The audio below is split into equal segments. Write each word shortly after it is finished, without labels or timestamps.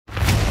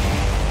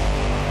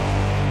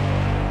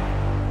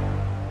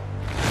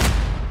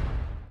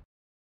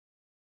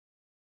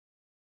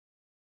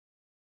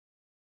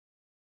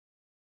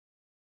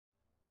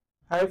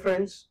Hi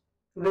friends,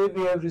 today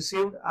we have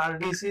received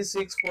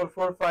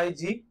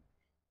RDC6445G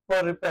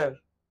for repair.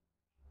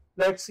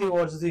 Let's see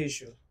what's the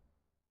issue.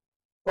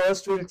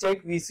 First we'll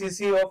check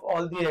VCC of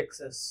all the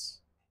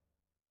axes.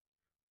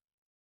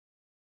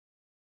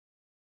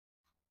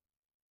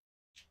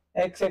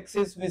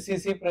 X-axis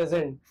VCC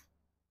present,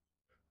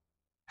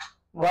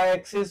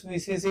 Y-axis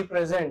VCC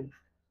present,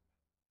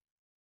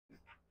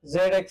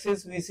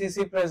 Z-axis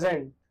VCC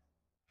present,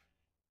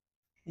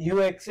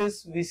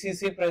 U-axis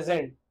VCC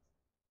present.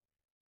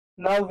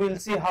 Now we'll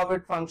see how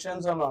it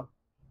functions or not.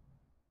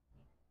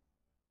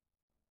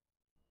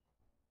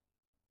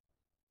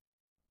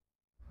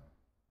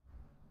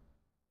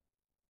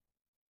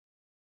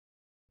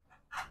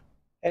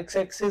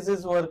 X-axis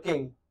is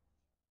working.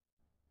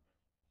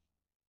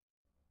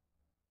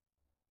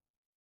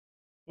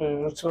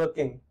 It's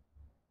working.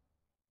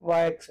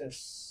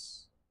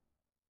 Y-axis.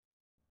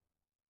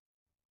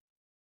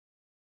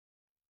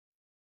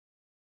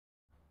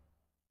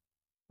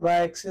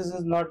 Y-axis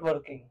is not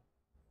working.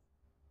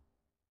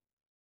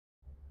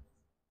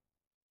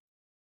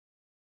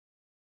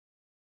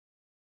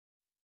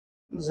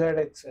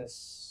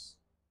 Z-axis.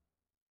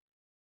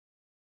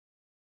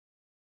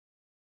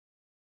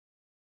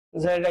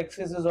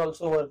 Z-axis is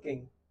also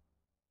working.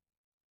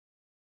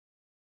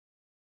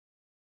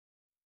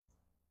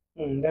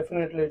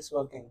 Definitely it's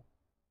working.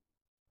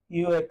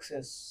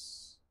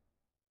 U-axis.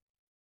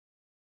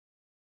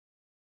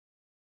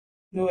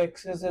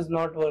 U-axis is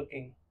not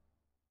working.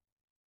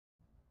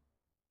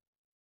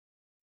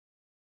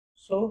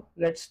 So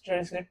let's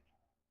trace it.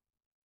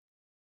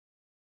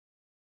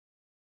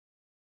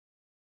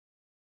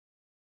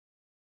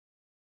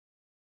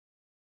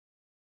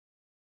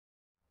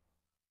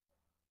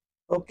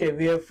 Okay,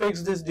 we have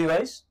fixed this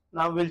device.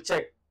 Now we'll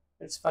check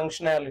its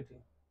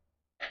functionality.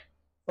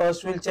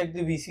 First we'll check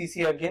the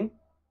VCC again.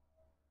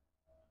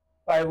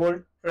 5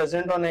 volt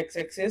present on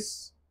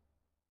X-axis.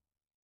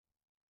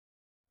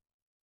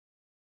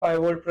 5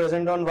 volt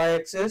present on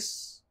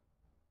Y-axis.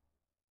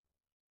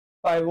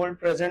 5 volt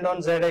present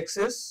on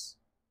Z-axis.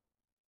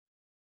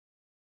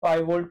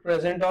 5 volt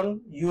present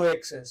on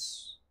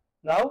U-axis.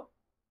 Now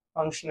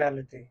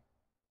functionality.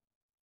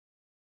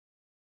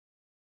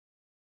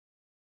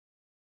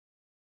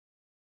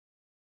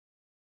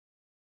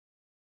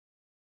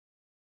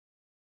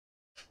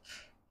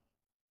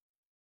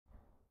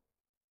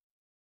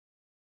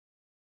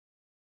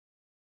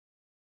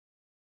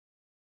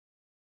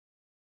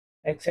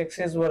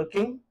 X-axis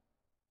working.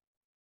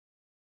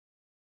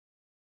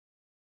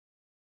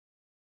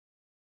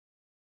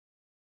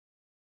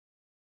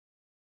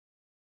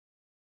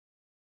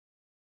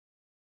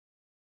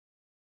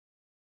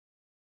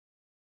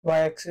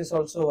 Y-axis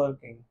also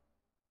working.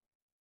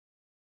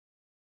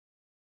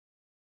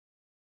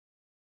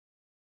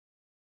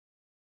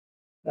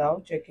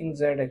 Now checking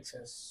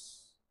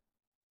Z-axis.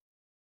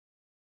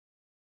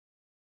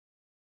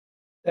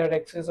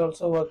 Z-axis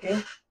also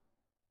working.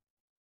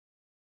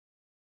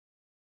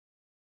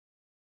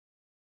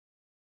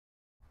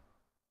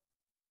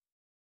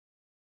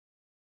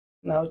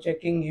 Now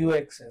checking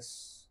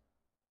U-axis.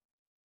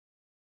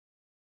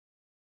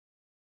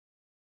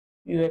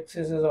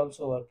 U-axis is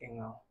also working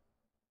now.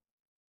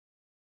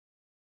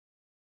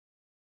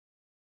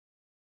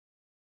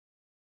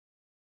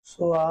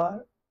 So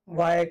our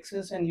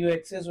Y-axis and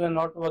U-axis were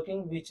not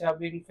working, which have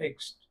been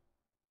fixed.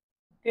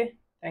 Okay,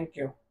 thank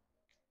you.